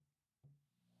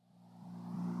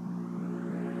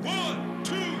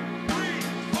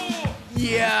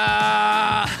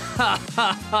Yeah!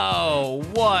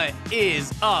 What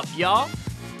is up, y'all?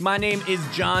 My name is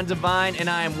John Devine, and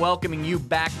I am welcoming you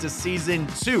back to Season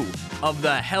 2 of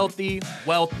the Healthy,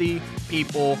 Wealthy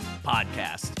People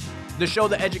podcast. The show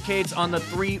that educates on the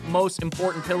three most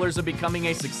important pillars of becoming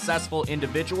a successful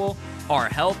individual: our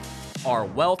health, our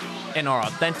wealth, and our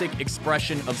authentic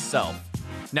expression of self.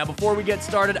 Now, before we get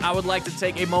started, I would like to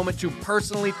take a moment to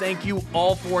personally thank you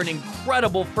all for an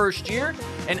incredible first year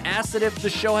and ask that if the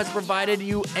show has provided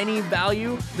you any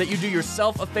value, that you do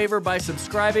yourself a favor by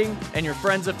subscribing and your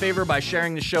friends a favor by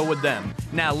sharing the show with them.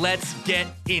 Now, let's get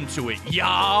into it,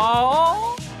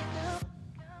 y'all!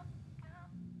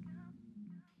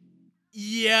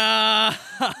 Yeah!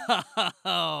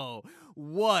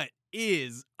 What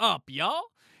is up, y'all?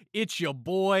 It's your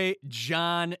boy,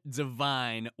 John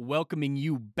Devine, welcoming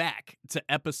you back to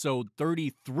episode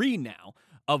 33 now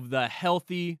of the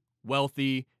Healthy,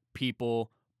 Wealthy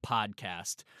People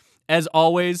podcast. As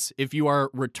always, if you are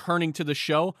returning to the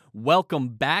show, welcome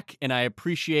back, and I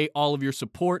appreciate all of your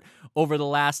support over the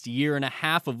last year and a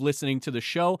half of listening to the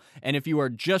show. And if you are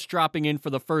just dropping in for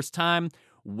the first time,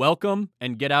 welcome,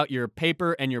 and get out your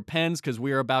paper and your pens because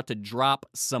we are about to drop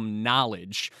some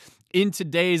knowledge. In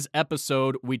today's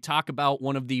episode, we talk about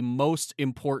one of the most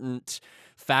important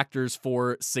factors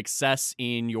for success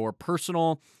in your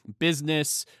personal,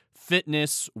 business,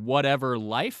 fitness, whatever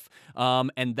life,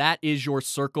 and that is your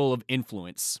circle of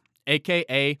influence,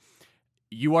 aka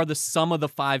you are the sum of the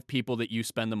five people that you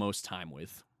spend the most time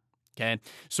with. Okay,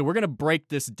 so we're going to break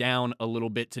this down a little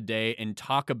bit today and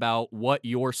talk about what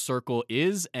your circle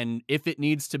is and if it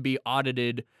needs to be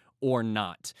audited or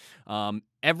not.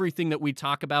 Everything that we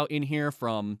talk about in here,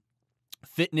 from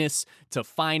fitness to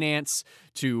finance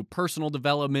to personal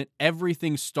development,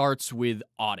 everything starts with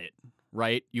audit,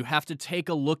 right? You have to take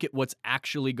a look at what's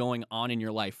actually going on in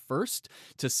your life first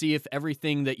to see if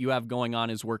everything that you have going on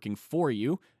is working for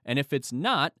you. And if it's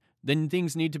not, then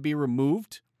things need to be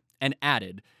removed and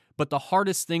added. But the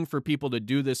hardest thing for people to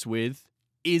do this with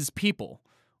is people,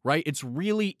 right? It's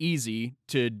really easy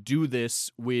to do this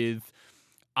with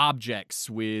objects,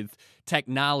 with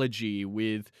technology,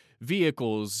 with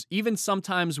vehicles, even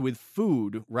sometimes with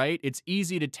food, right? It's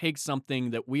easy to take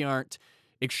something that we aren't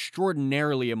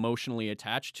extraordinarily emotionally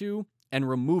attached to and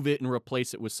remove it and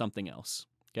replace it with something else,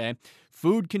 okay?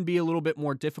 Food can be a little bit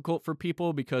more difficult for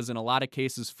people because in a lot of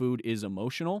cases, food is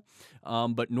emotional,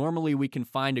 but normally we can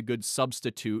find a good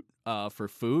substitute for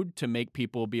food to make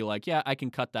people be like, yeah, I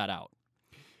can cut that out.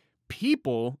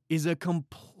 People is a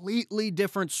completely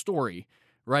different story,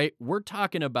 right? We're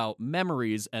talking about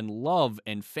memories and love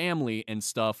and family and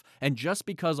stuff. And just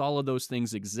because all of those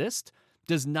things exist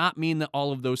does not mean that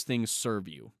all of those things serve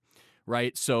you,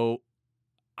 right? So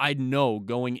I know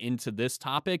going into this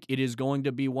topic, it is going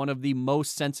to be one of the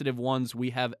most sensitive ones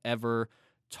we have ever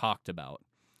talked about.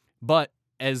 But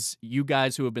as you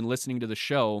guys who have been listening to the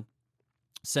show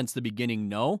since the beginning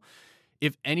know,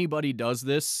 if anybody does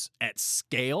this at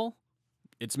scale,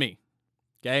 it's me,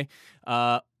 okay?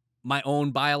 My own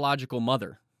biological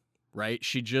mother, right?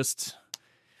 She just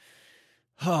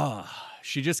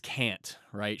can't,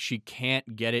 right? She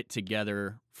can't get it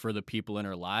together for the people in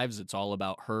her lives. It's all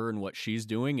about her and what she's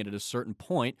doing. And at a certain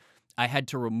point, I had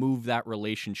to remove that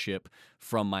relationship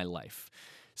from my life.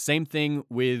 Same thing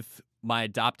with my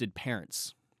adopted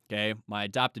parents, okay? My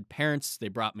adopted parents, they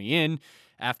brought me in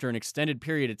after an extended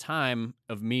period of time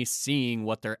of me seeing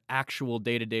what their actual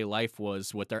day-to-day life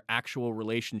was, what their actual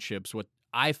relationships, what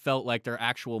I felt like their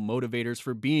actual motivators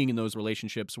for being in those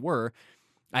relationships were.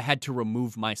 I had to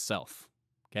remove myself,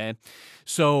 okay?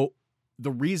 So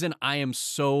the reason I am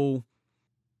so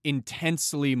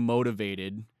intensely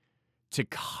motivated to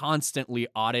constantly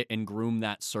audit and groom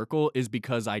that circle is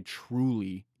because I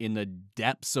truly, in the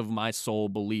depths of my soul,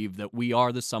 believe that we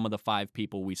are the sum of the five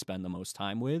people we spend the most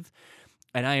time with.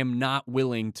 And I am not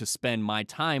willing to spend my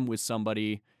time with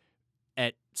somebody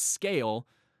at scale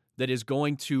that is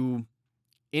going to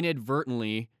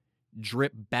inadvertently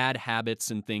drip bad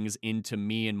habits and things into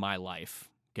me and my life,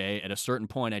 okay? At a certain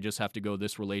point, I just have to go,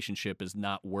 this relationship is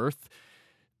not worth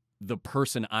the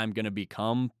person I'm going to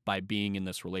become by being in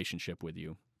this relationship with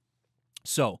you.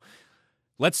 So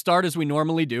let's start as we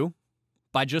normally do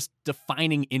by just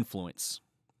defining influence,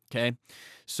 okay?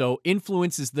 So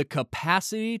influence is the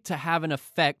capacity to have an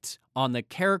effect on the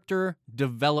character,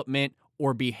 development,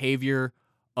 or behavior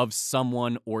of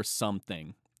someone or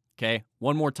something. Okay,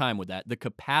 one more time with that. The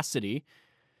capacity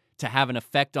to have an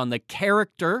effect on the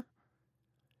character,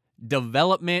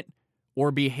 development,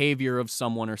 or behavior of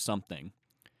someone or something.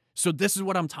 So this is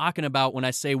what I'm talking about when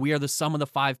I say we are the sum of the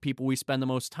 5 people we spend the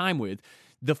most time with.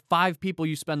 The 5 people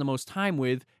you spend the most time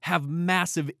with have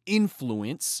massive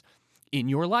influence in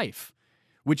your life,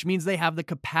 which means they have the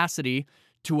capacity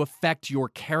to affect your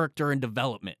character and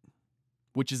development,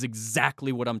 which is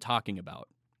exactly what I'm talking about,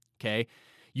 okay?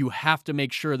 You have to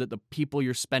make sure that the people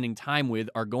you're spending time with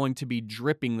are going to be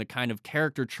dripping the kind of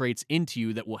character traits into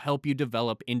you that will help you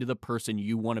develop into the person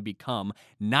you want to become,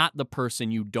 not the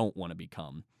person you don't want to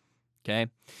become, okay?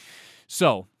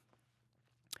 So,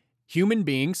 human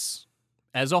beings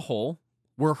as a whole,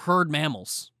 we're herd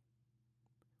mammals,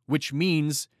 which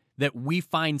means that we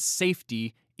find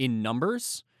safety in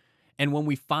numbers. And when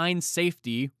we find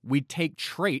safety, we take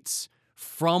traits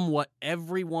from what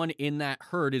everyone in that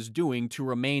herd is doing to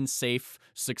remain safe,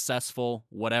 successful,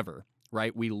 whatever,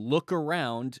 right? We look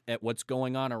around at what's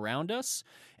going on around us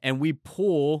and we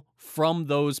pull from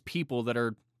those people that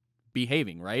are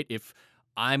behaving, right? If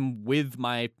I'm with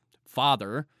my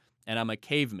father and I'm a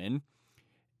caveman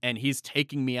and he's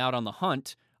taking me out on the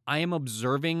hunt, I am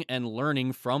observing and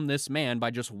learning from this man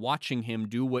by just watching him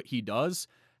do what he does,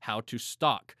 how to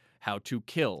stalk, how to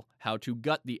kill, how to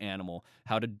gut the animal,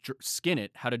 how to skin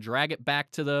it, how to drag it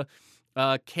back to the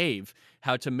cave,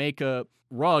 how to make a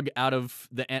rug out of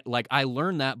the... Like, I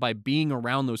learned that by being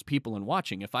around those people and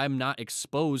watching. If I'm not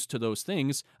exposed to those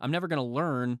things, I'm never going to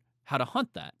learn how to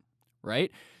hunt that,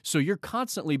 right? So you're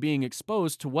constantly being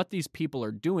exposed to what these people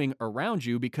are doing around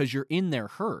you because you're in their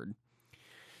herd.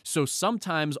 So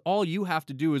sometimes all you have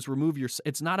to do is remove your...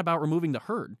 It's not about removing the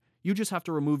herd. You just have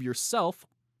to remove yourself,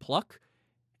 pluck,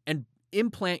 and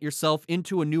implant yourself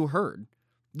into a new herd.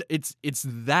 It's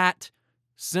that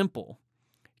simple,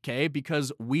 okay?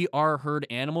 Because we are herd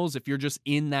animals. If you're just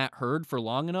in that herd for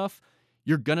long enough,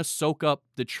 you're going to soak up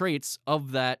the traits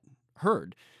of that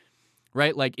herd,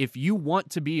 right? Like, if you want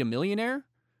to be a millionaire,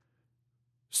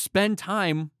 spend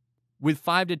time with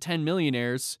 5 to 10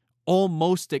 millionaires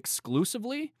almost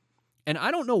exclusively. And I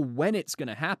don't know when it's going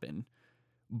to happen,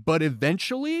 but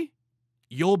eventually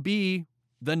you'll be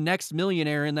the next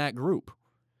millionaire in that group.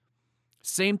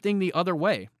 Same thing the other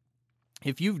way.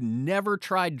 If you've never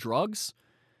tried drugs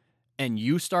and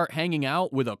you start hanging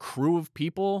out with a crew of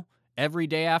people every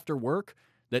day after work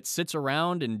that sits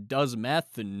around and does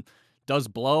meth and does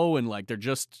blow and like they're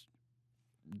just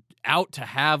out to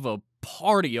have a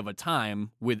party of a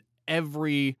time with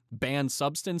every banned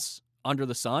substance under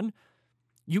the sun,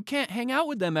 you can't hang out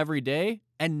with them every day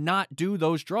and not do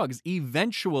those drugs.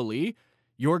 Eventually,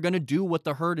 you're going to do what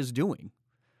the herd is doing,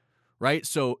 right?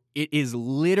 So it is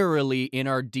literally in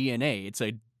our DNA. It's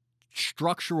a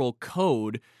structural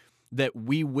code that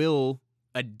we will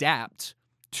adapt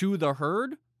to the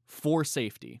herd for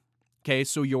safety. Okay,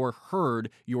 so your herd,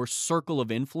 your circle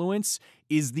of influence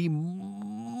is the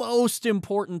most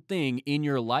important thing in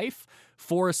your life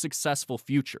for a successful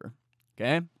future.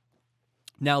 Okay?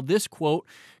 Now, this quote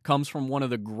comes from one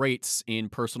of the greats in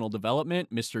personal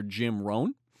development, Mr. Jim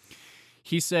Rohn.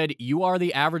 He said, "You are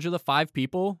the average of the 5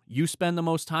 people you spend the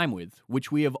most time with,"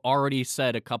 which we have already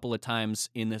said a couple of times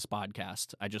in this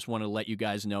podcast. I just want to let you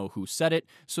guys know who said it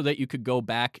so that you could go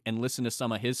back and listen to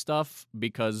some of his stuff,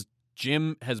 because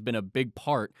Jim has been a big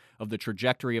part of the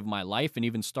trajectory of my life and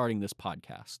even starting this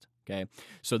podcast, okay?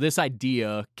 So this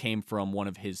idea came from one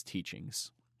of his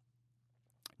teachings.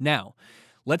 Now,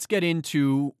 let's get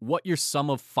into what your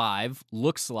sum of 5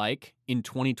 looks like in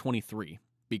 2023,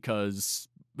 because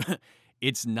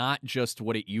it's not just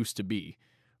what it used to be,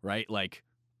 right? Like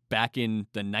back in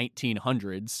the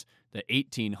 1900s, the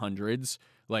 1800s,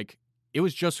 like it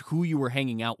was just who you were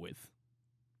hanging out with.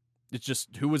 It's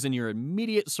just who was in your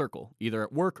immediate circle, either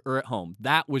at work or at home.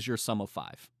 That was your sum of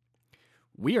 5.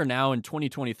 We are now in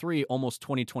 2023, almost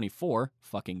 2024,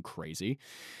 fucking crazy.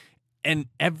 And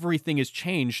everything has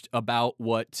changed about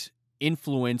what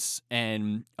influence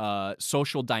and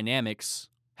social dynamics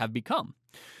have become.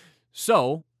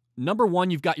 So, number one,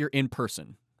 you've got your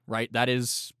in-person, right? That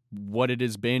is what it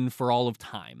has been for all of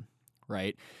time,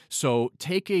 right? So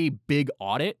take a big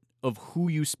audit of who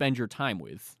you spend your time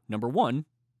with. Number one,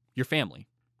 your family,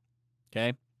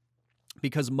 okay?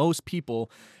 Because most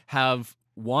people have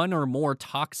one or more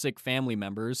toxic family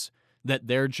members that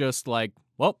they're just like,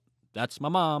 well, that's my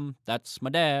mom, that's my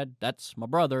dad, that's my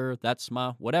brother, that's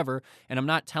my whatever. And I'm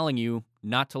not telling you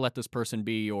not to let this person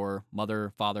be your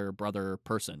mother, father, brother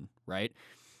person, right?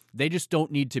 They just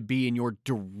don't need to be in your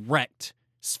direct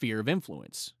sphere of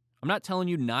influence. I'm not telling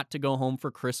you not to go home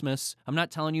for Christmas. I'm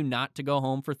not telling you not to go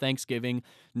home for Thanksgiving,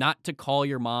 not to call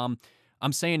your mom.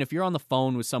 I'm saying if you're on the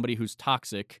phone with somebody who's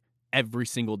toxic every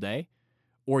single day,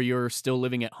 or you're still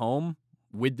living at home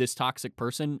with this toxic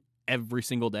person every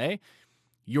single day,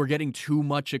 You're getting too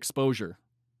much exposure.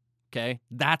 Okay?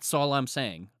 That's all I'm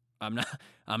saying. I'm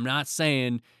not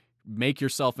saying make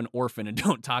yourself an orphan and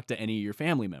don't talk to any of your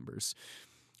family members.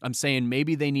 I'm saying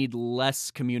maybe they need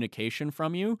less communication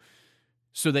from you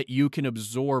so that you can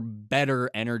absorb better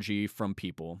energy from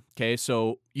people. Okay?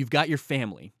 So you've got your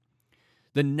family.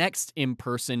 The next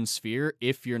in-person sphere,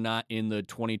 if you're not in the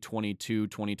 2022,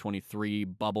 2023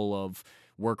 bubble of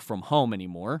work from home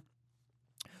anymore,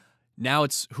 now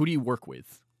it's who do you work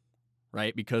with,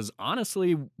 right? Because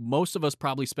honestly, most of us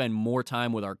probably spend more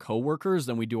time with our coworkers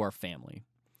than we do our family.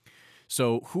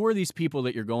 So who are these people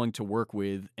that you're going to work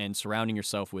with and surrounding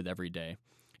yourself with every day?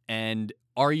 And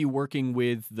are you working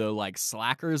with the like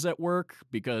slackers at work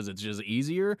because it's just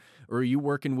easier? Or are you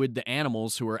working with the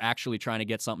animals who are actually trying to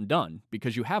get something done?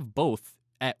 Because you have both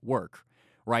at work,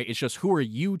 right? It's just who are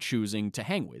you choosing to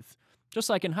hang with? Just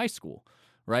like in high school,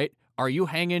 right? Are you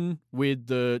hanging with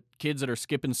the kids that are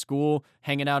skipping school,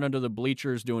 hanging out under the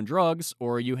bleachers doing drugs?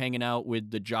 Or are you hanging out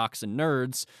with the jocks and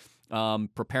nerds,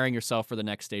 preparing yourself for the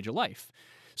next stage of life?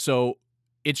 So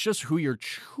it's just who you're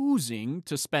choosing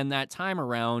to spend that time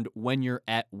around when you're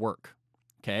at work,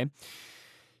 okay?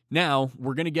 Now,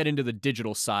 we're going to get into the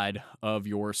digital side of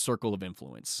your circle of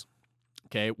influence,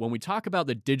 okay? When we talk about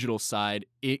the digital side,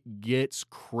 it gets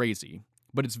crazy,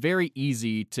 but it's very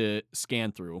easy to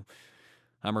scan through.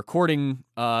 I'm recording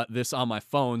this on my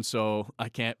phone, so I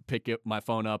can't pick my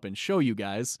phone up and show you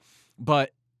guys,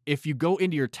 but if you go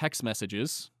into your text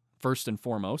messages, first and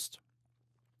foremost,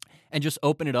 and just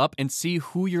open it up and see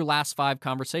who your last 5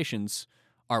 conversations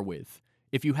are with.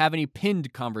 If you have any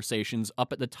pinned conversations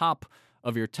up at the top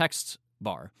of your text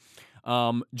bar,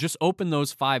 just open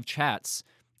those 5 chats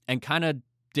and kind of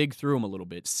dig through them a little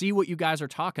bit. See what you guys are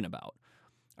talking about.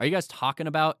 Are you guys talking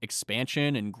about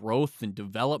expansion and growth and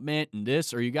development and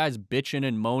this? Or are you guys bitching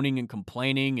and moaning and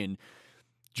complaining and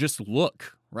just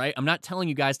look, right? I'm not telling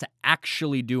you guys to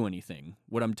actually do anything.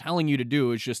 What I'm telling you to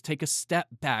do is just take a step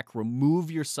back,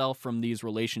 remove yourself from these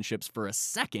relationships for a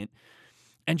second,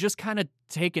 and just kind of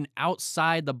take an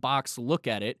outside the box look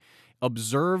at it,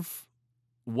 observe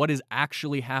what is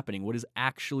actually happening, what is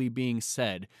actually being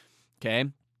said, okay?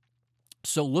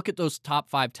 So look at those top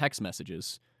 5 text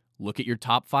messages. Look at your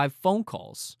top 5 phone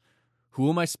calls. Who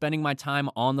am I spending my time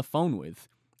on the phone with?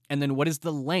 And then what is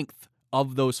the length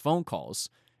of those phone calls?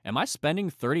 Am I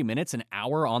spending 30 minutes, an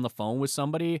hour on the phone with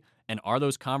somebody, and are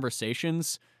those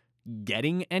conversations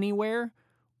getting anywhere?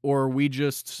 Or are we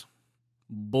just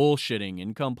bullshitting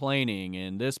and complaining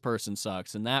and this person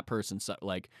sucks and that person sucks?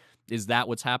 Like, is that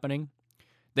what's happening?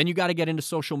 Then you got to get into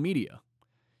social media.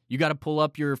 You got to pull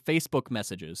up your Facebook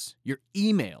messages, your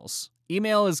emails.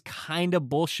 Email is kind of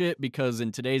bullshit because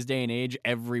in today's day and age,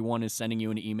 everyone is sending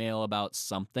you an email about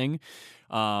something.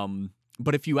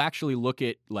 But if you actually look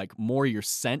at like more your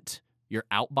sent, your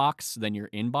outbox than your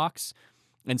inbox,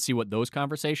 and see what those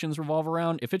conversations revolve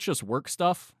around, if it's just work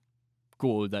stuff,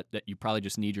 cool, that you probably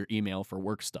just need your email for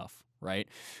work stuff, right?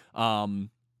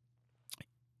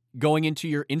 Going into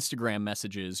your Instagram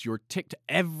messages, your TikTok,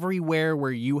 everywhere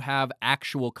where you have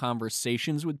actual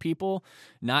conversations with people,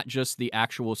 not just the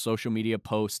actual social media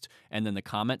post and then the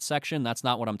comment section. That's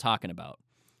not what I'm talking about,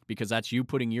 because that's you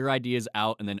putting your ideas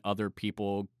out and then other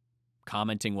people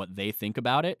commenting what they think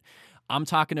about it. I'm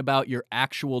talking about your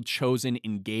actual chosen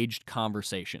engaged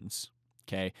conversations.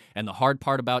 Okay. And the hard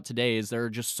part about today is there are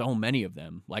just so many of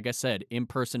them. Like I said,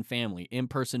 in-person family,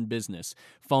 in-person business,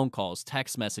 phone calls,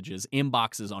 text messages,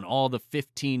 inboxes on all the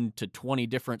 15 to 20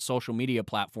 different social media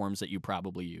platforms that you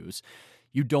probably use.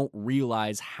 You don't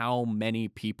realize how many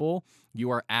people you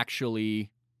are actually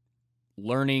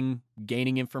learning,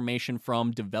 gaining information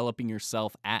from, developing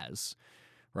yourself as,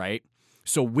 right?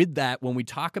 So with that, when we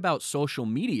talk about social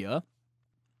media,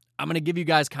 I'm going to give you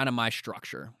guys kind of my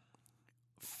structure.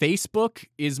 Facebook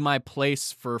is my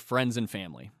place for friends and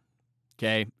family.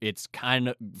 Okay. It's kind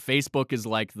of, Facebook is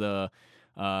like the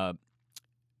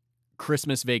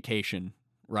Christmas vacation,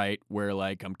 right? Where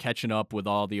like I'm catching up with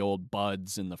all the old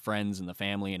buds and the friends and the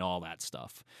family and all that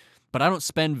stuff. But I don't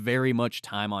spend very much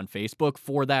time on Facebook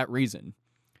for that reason.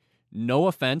 No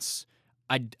offense.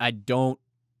 I don't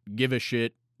give a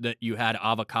shit that you had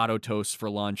avocado toast for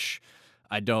lunch.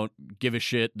 I don't give a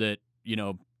shit that, you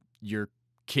know, your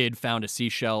kid found a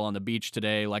seashell on the beach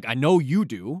today. Like, I know you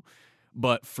do,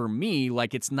 but for me,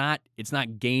 like, it's not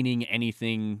gaining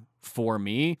anything for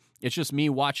me. It's just me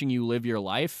watching you live your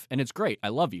life, and it's great. I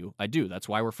love you. I do. That's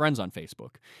why we're friends on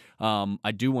Facebook.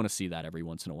 I do want to see that every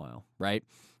once in a while, right?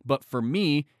 But for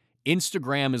me,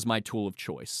 Instagram is my tool of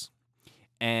choice.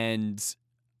 And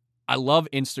I love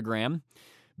Instagram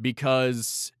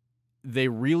because they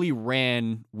really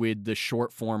ran with the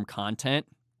short form content.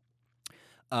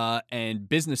 and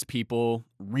business people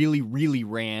really, really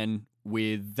ran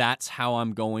with that's how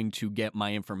I'm going to get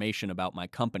my information about my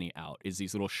company out, is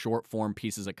these little short form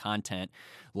pieces of content,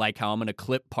 like how I'm going to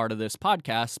clip part of this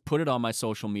podcast, put it on my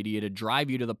social media to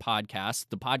drive you to the podcast.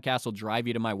 The podcast will drive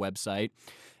you to my website.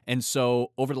 And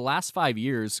so over the last 5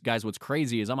 years, guys, what's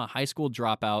crazy is I'm a high school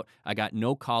dropout. I got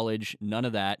no college, none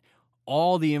of that.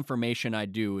 All the information I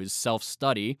do is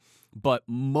self-study, but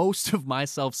most of my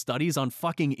self-study is on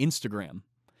fucking Instagram,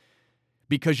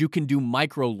 because you can do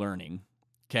micro-learning.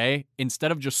 Okay?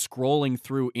 Instead of just scrolling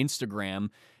through Instagram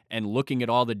and looking at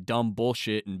all the dumb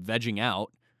bullshit and vegging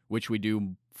out, which we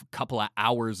do a couple of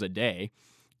hours a day,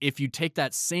 if you take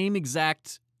that same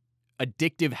exact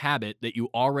addictive habit that you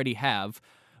already have,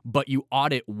 but you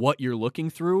audit what you're looking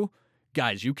through,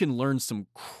 guys, you can learn some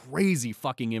crazy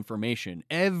fucking information.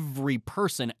 Every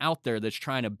person out there that's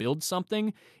trying to build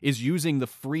something is using the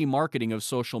free marketing of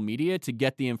social media to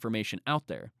get the information out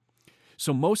there.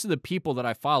 So most of the people that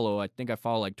I follow, I think I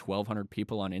follow like 1,200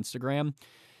 people on Instagram.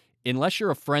 Unless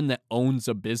you're a friend that owns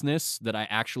a business that I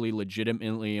actually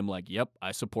legitimately am like, yep,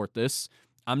 I support this,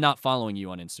 I'm not following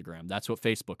you on Instagram. That's what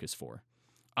Facebook is for.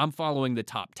 I'm following the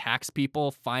top tax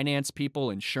people, finance people,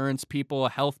 insurance people,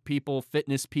 health people,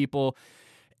 fitness people,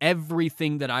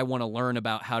 everything that I want to learn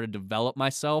about how to develop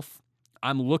myself.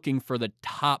 I'm looking for the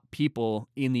top people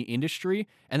in the industry,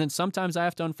 and then sometimes I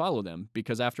have to unfollow them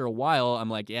because after a while, I'm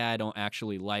like, yeah, I don't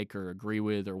actually like or agree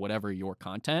with or whatever your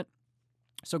content.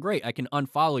 So great, I can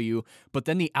unfollow you, but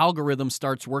then the algorithm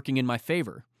starts working in my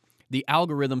favor. The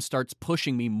algorithm starts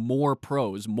pushing me more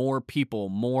pros, more people,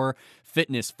 more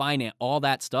fitness, finance, all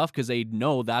that stuff, because they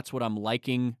know that's what I'm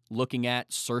liking, looking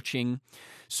at, searching.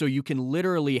 So you can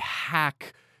literally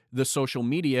hack the social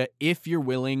media if you're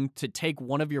willing to take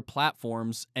one of your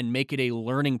platforms and make it a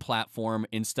learning platform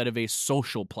instead of a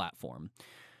social platform.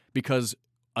 Because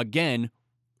again,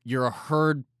 you're a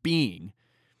herd being.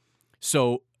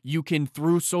 So you can,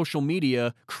 through social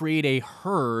media, create a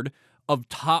herd of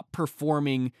top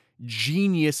performing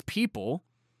genius people,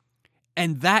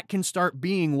 and that can start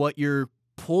being what you're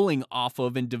pulling off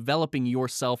of and developing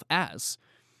yourself as.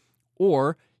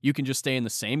 Or you can just stay in the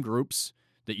same groups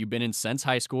that you've been in since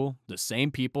high school, the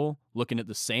same people, looking at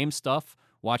the same stuff,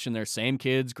 watching their same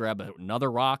kids grab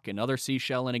another rock, another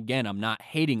seashell, and again, I'm not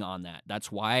hating on that.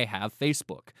 That's why I have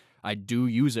Facebook. I do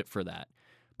use it for that.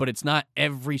 But it's not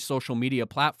every social media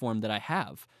platform that I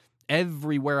have.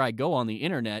 Everywhere I go on the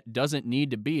internet doesn't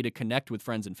need to be to connect with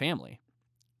friends and family.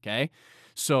 Okay?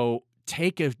 So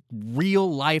take a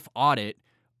real life audit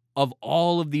of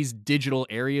all of these digital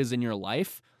areas in your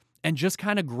life and just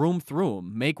kind of groom through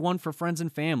them. Make one for friends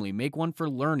and family. Make one for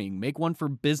learning. Make one for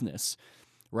business,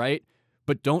 right?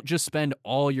 But don't just spend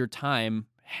all your time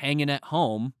hanging at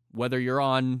home, whether you're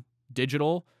on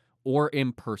digital or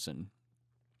in person,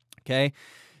 okay?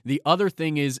 The other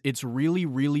thing is it's really,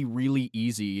 really, really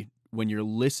easy when you're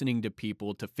listening to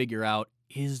people to figure out,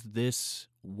 is this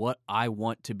what I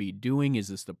want to be doing? Is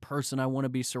this the person I want to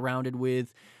be surrounded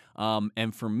with?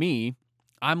 And for me,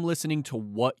 I'm listening to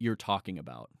what you're talking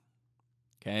about.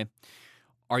 Okay.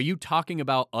 Are you talking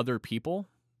about other people?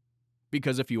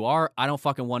 Because if you are, I don't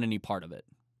fucking want any part of it.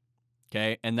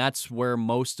 Okay. And that's where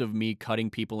most of me cutting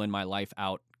people in my life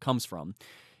out comes from,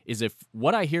 is if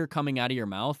what I hear coming out of your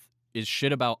mouth is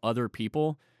shit about other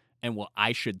people and what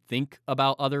I should think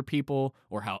about other people,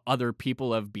 or how other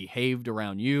people have behaved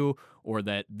around you, or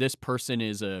that this person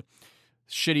is a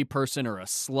shitty person or a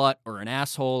slut or an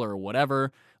asshole or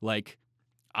whatever, like,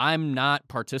 I'm not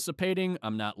participating.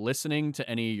 I'm not listening to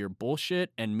any of your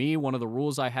bullshit. And me, one of the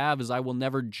rules I have is I will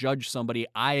never judge somebody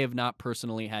I have not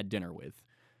personally had dinner with.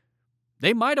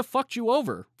 They might have fucked you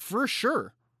over, for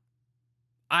sure.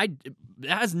 It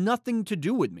has nothing to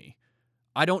do with me.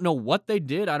 I don't know what they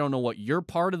did. I don't know what your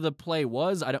part of the play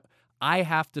was. I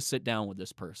have to sit down with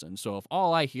this person. So if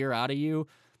all I hear out of you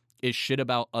is shit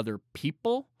about other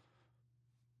people,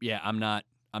 yeah, I'm not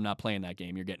playing that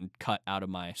game. You're getting cut out of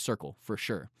my circle for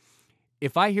sure.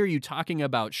 If I hear you talking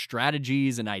about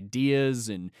strategies and ideas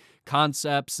and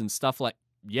concepts and stuff like,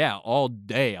 yeah, all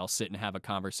day I'll sit and have a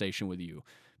conversation with you,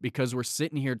 because we're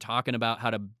sitting here talking about how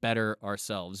to better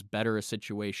ourselves, better a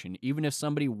situation. Even if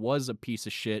somebody was a piece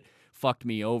of shit, fucked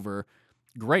me over,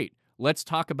 great. Let's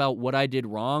talk about what I did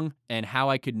wrong and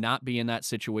how I could not be in that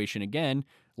situation again,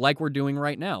 like we're doing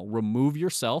right now. Remove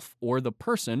yourself or the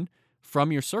person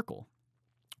from your circle.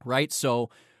 Right?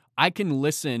 So I can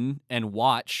listen and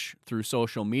watch through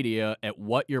social media at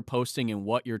what you're posting and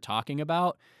what you're talking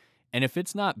about. And if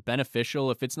it's not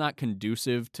beneficial, if it's not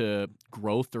conducive to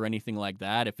growth or anything like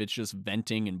that, if it's just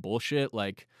venting and bullshit,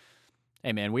 like,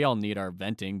 hey man, we all need our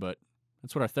venting, but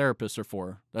That's what our therapists are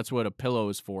for. That's what a pillow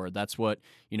is for. That's what,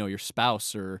 your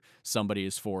spouse or somebody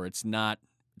is for. It's not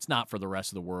for the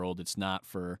rest of the world. It's not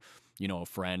for, a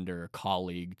friend or a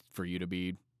colleague for you to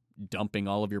be dumping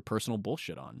all of your personal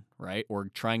bullshit on, right? Or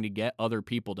trying to get other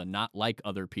people to not like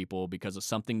other people because of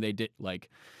something they did. Like,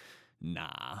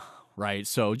 nah, right?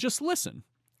 So just listen,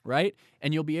 right?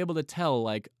 And you'll be able to tell,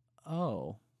 like,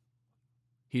 oh,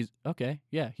 he's okay.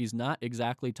 Yeah, he's not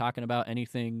exactly talking about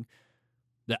anything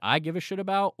that I give a shit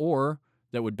about or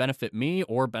that would benefit me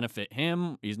or benefit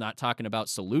him. He's not talking about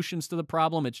solutions to the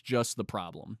problem. It's just the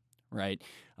problem, right?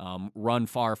 Run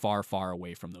far, far, far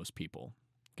away from those people,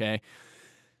 okay?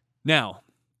 Now,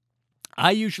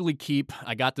 I usually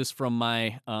I got this from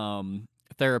my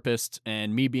therapist,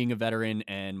 and me being a veteran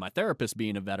and my therapist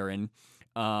being a veteran,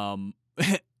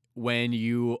 when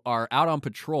you are out on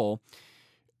patrol,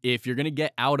 if you're going to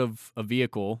get out of a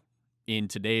vehicle in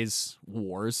today's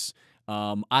wars,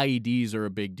 IEDs are a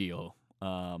big deal,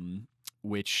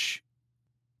 which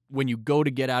when you go to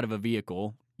get out of a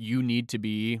vehicle, you need to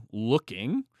be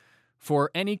looking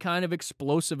for any kind of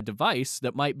explosive device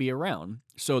that might be around.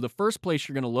 So the first place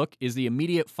you're going to look is the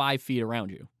immediate 5 feet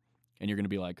around you. And you're going to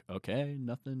be like, okay,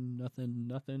 nothing.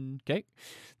 Okay.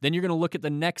 Then you're going to look at the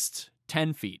next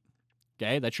 10 feet.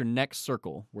 Okay. That's your next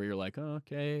circle where you're like, oh,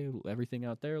 okay, everything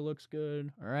out there looks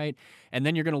good. All right. And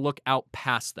then you're going to look out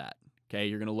past that. Okay.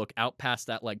 You're going to look out past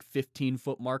that like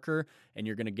 15-foot marker, and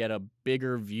you're going to get a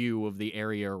bigger view of the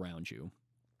area around you.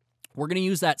 We're going to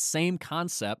use that same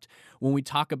concept when we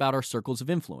talk about our circles of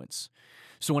influence.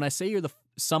 So when I say you're the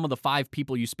sum of the 5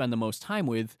 people you spend the most time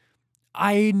with,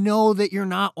 I know that you're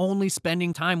not only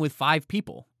spending time with 5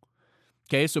 people.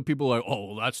 Okay, so people are like,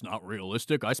 oh, that's not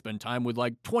realistic. I spend time with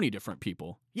like 20 different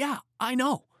people. Yeah, I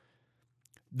know.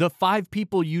 The 5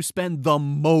 people you spend the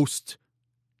most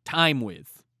time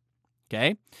with.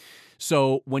 Okay,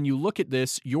 so when you look at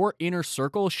this, your inner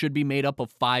circle should be made up of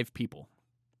 5 people.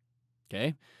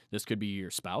 Okay, this could be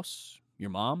your spouse, your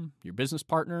mom, your business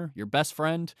partner, your best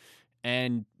friend,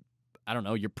 and I don't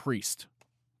know, your priest.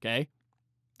 Okay,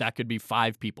 that could be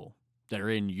 5 people that are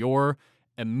in your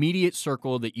immediate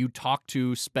circle that you talk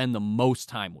to, spend the most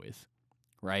time with,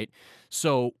 right?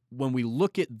 So when we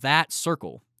look at that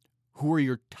circle, who are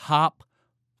your top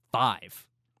 5?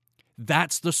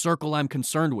 That's the circle I'm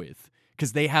concerned with,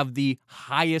 because they have the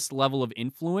highest level of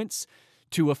influence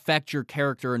to affect your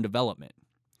character and development.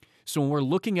 So when we're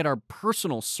looking at our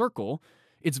personal circle,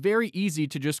 it's very easy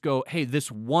to just go, hey,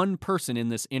 this one person in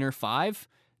this inner 5,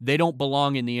 they don't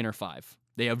belong in the inner 5.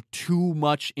 They have too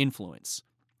much influence.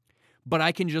 But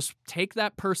I can just take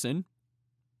that person,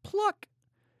 pluck,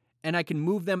 and I can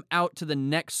move them out to the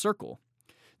next circle.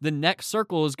 The next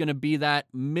circle is going to be that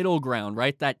middle ground,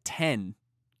 right? That 10,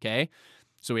 okay?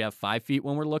 So we have 5 feet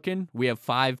when we're looking. We have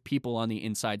 5 people on the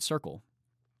inside circle.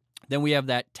 Then we have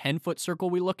that 10-foot circle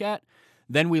we look at.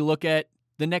 Then we look at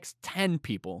the next 10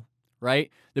 people,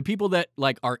 right? The people that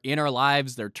like are in our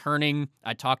lives, they're turning.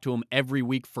 I talk to them every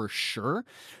week for sure.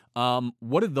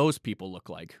 What do those people look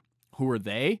like? Who are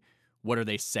they? What are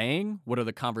they saying? What are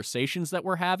the conversations that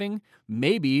we're having?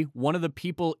 Maybe one of the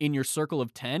people in your circle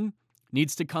of 10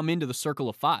 needs to come into the circle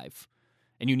of 5,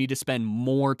 and you need to spend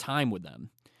more time with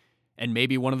them. And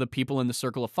maybe one of the people in the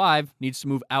circle of 5 needs to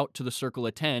move out to the circle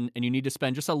of 10, and you need to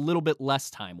spend just a little bit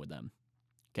less time with them.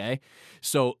 Okay?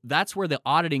 So that's where the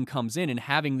auditing comes in, and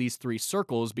having these 3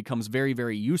 circles becomes very,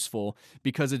 very useful,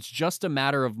 because it's just a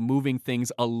matter of moving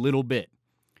things a little bit,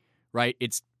 right?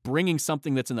 It's bringing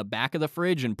something that's in the back of the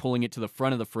fridge and pulling it to the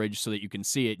front of the fridge so that you can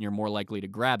see it and you're more likely to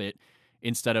grab it,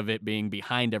 instead of it being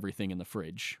behind everything in the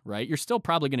fridge, right? You're still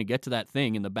probably going to get to that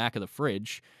thing in the back of the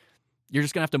fridge. You're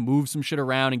just going to have to move some shit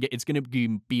around, and it's going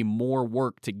to be more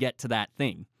work to get to that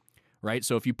thing, right?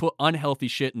 So if you put unhealthy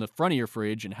shit in the front of your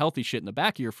fridge and healthy shit in the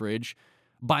back of your fridge,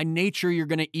 by nature, you're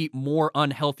going to eat more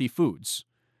unhealthy foods.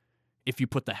 If you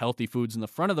put the healthy foods in the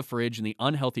front of the fridge and the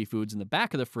unhealthy foods in the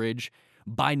back of the fridge,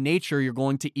 by nature, you're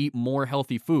going to eat more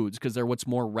healthy foods, because they're what's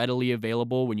more readily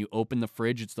available. When you open the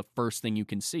fridge, it's the first thing you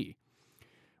can see,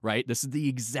 right? This is the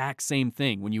exact same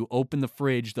thing. When you open the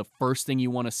fridge, the first thing you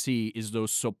want to see is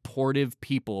those supportive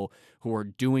people who are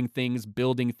doing things,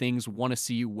 building things, want to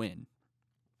see you win.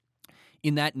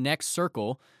 In that next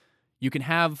circle, you can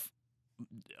have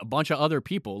a bunch of other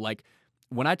people. Like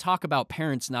when I talk about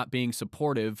parents not being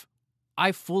supportive,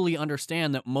 I fully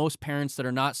understand that most parents that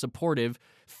are not supportive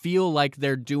feel like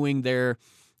they're doing their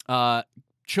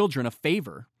children a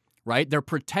favor, right? They're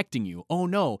protecting you. Oh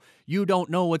no, you don't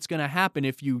know what's going to happen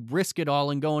if you risk it all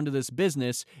and go into this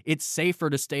business. It's safer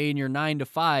to stay in your 9 to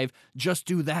 5. Just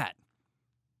do that.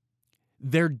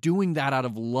 they're doing that out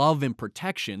of love and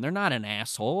protection. They're not an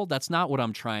asshole. That's not what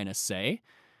I'm trying to say.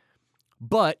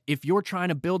 But if you're trying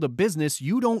to build a business,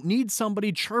 you don't need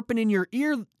somebody chirping in your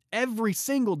ear every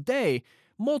single day,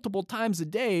 multiple times a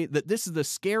day, that this is a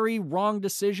scary, wrong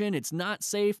decision. It's not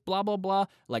safe, blah, blah, blah.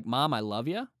 Like, Mom, I love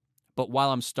you. But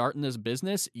while I'm starting this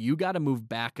business, you got to move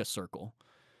back a circle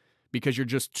because you're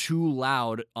just too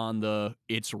loud on the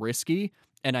it's risky.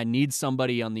 And I need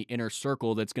somebody on the inner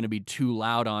circle that's going to be too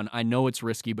loud on, I know it's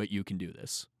risky, but you can do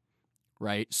this.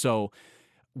 Right? So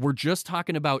we're just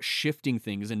talking about shifting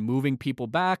things and moving people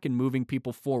back and moving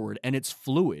people forward. And it's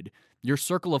fluid. Your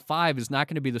circle of 5 is not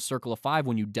going to be the circle of 5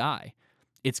 when you die.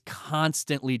 It's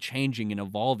constantly changing and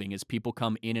evolving as people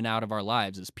come in and out of our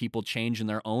lives, as people change in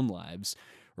their own lives,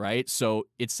 right? So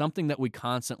it's something that we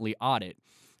constantly audit.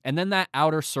 And then that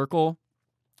outer circle,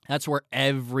 that's where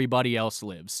everybody else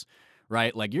lives,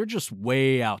 right? Like, you're just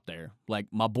way out there. Like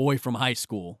my boy from high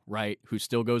school, right? Who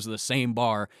still goes to the same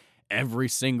bar every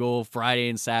single Friday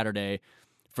and Saturday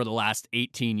for the last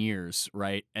 18 years,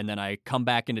 right? And then I come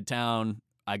back into town,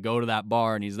 I go to that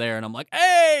bar and he's there and I'm like,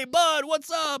 hey, bud, what's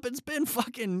up? It's been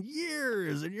fucking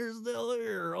years and you're still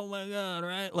here. Oh my God,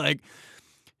 right? Like,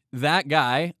 that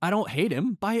guy, I don't hate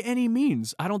him by any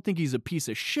means. I don't think he's a piece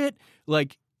of shit.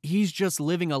 Like, he's just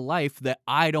living a life that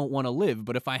I don't want to live.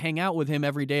 But if I hang out with him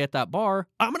every day at that bar,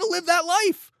 I'm going to live that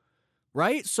life.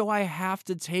 Right? So I have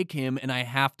to take him and I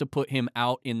have to put him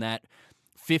out in that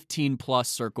 15 plus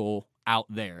circle out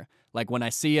there. Like, when I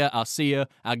see you, I'll see you.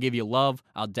 I'll give you love.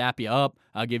 I'll dap you up.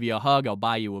 I'll give you a hug. I'll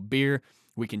buy you a beer.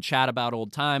 We can chat about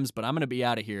old times, but I'm going to be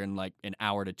out of here in like an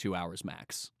hour to 2 hours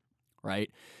max.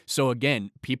 Right? So again,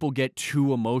 people get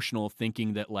too emotional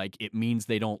thinking that like it means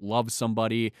they don't love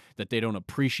somebody, that they don't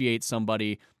appreciate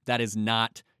somebody. That is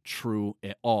not true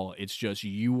at all. It's just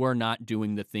you are not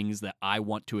doing the things that I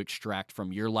want to extract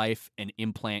from your life and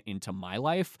implant into my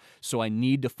life. So I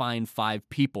need to find 5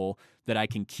 people that I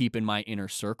can keep in my inner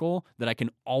circle, that I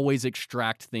can always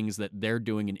extract things that they're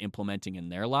doing and implementing in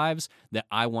their lives that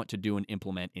I want to do and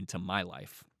implement into my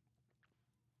life.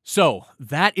 So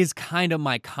that is kind of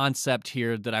my concept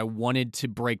here that I wanted to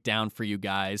break down for you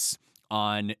guys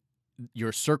on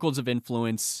your circles of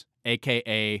influence,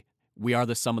 aka we are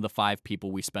the sum of the 5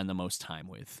 people we spend the most time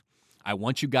with. I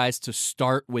want you guys to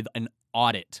start with an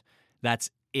audit. That's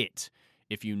it.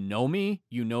 If you know me,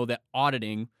 you know that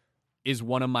auditing is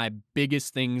one of my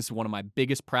biggest things, one of my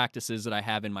biggest practices that I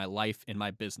have in my life, in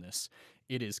my business.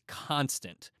 It is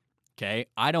constant, okay?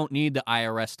 I don't need the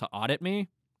IRS to audit me.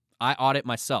 I audit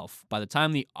myself. By the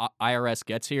time the IRS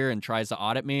gets here and tries to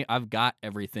audit me, I've got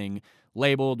everything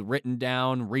labeled, written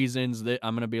down, reasons that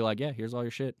I'm going to be like, yeah, here's all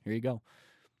your shit. Here you go.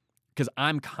 Because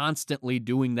I'm constantly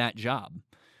doing that job,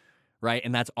 right?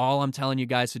 And that's all I'm telling you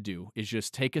guys to do is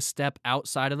just take a step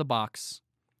outside of the box,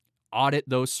 audit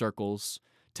those circles,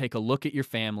 take a look at your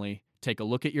family, take a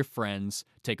look at your friends,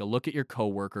 take a look at your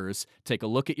coworkers, take a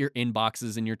look at your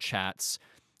inboxes and your chats,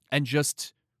 and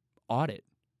just audit.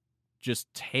 Just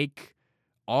take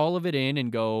all of it in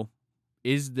and go,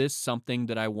 is this something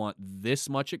that I want this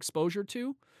much exposure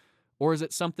to? Or is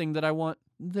it something that I want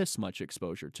this much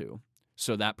exposure to?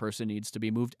 So that person needs to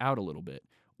be moved out a little bit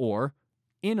or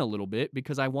in a little bit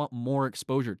because I want more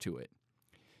exposure to it.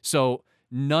 So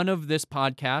none of this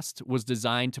podcast was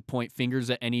designed to point fingers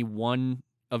at any one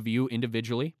of you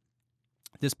individually.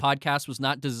 This podcast was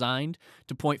not designed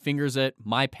to point fingers at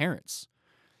my parents.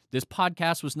 This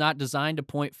podcast was not designed to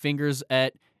point fingers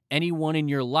at anyone in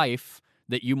your life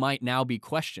that you might now be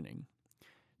questioning.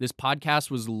 This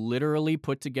podcast was literally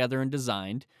put together and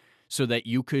designed so that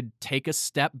you could take a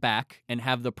step back and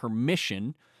have the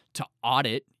permission to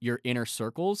audit your inner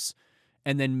circles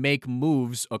and then make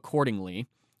moves accordingly.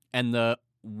 And the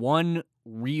one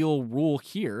real rule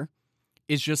here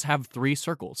is just have 3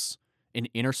 circles, an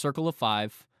inner circle of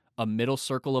 5, a middle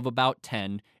circle of about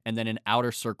 10, and then an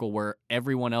outer circle where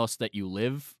everyone else that you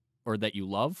live or that you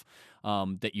love,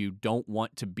 that you don't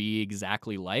want to be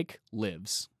exactly like,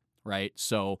 lives, right?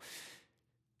 So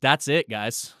that's it,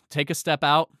 guys. Take a step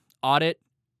out, audit,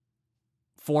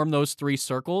 form those 3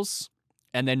 circles,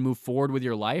 and then move forward with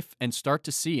your life and start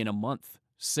to see in a month,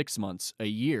 6 months, a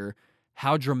year,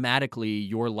 how dramatically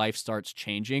your life starts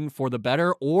changing for the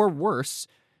better or worse,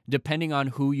 depending on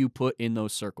who you put in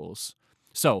those circles.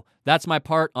 So that's my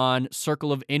part on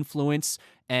circle of influence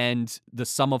and the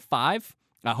sum of 5.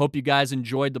 I hope you guys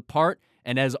enjoyed the part.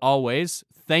 And as always,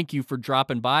 thank you for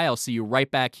dropping by. I'll see you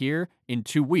right back here in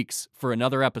 2 weeks for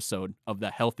another episode of the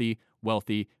Healthy,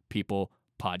 Wealthy People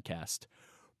podcast.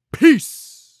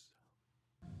 Peace.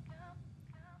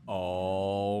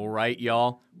 All right,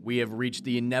 y'all. We have reached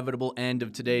the inevitable end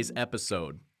of today's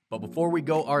episode. But before we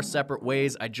go our separate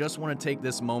ways, I just want to take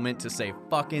this moment to say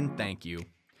fucking thank you.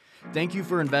 Thank you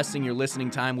for investing your listening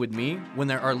time with me when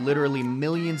there are literally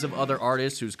millions of other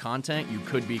artists whose content you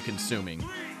could be consuming.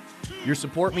 Your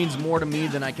support means more to me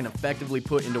than I can effectively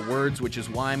put into words, which is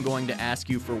why I'm going to ask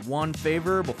you for one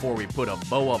favor before we put a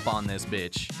bow up on this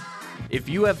bitch. If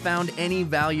you have found any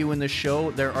value in the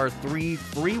show, there are 3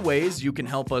 free ways you can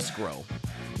help us grow.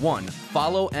 1.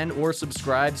 Follow and or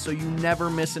subscribe so you never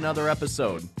miss another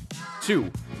episode.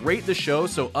 2. Rate the show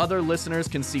so other listeners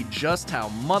can see just how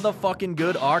motherfucking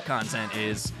good our content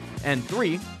is. And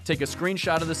 3. Take a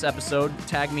screenshot of this episode,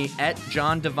 tag me at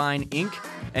John Devine Inc.,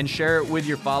 and share it with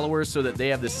your followers so that they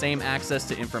have the same access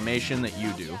to information that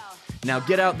you do. Now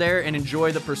get out there and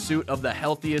enjoy the pursuit of the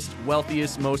healthiest,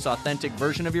 wealthiest, most authentic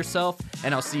version of yourself,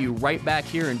 and I'll see you right back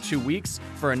here in 2 weeks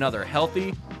for another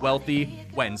Healthy, Wealthy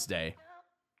Wednesday.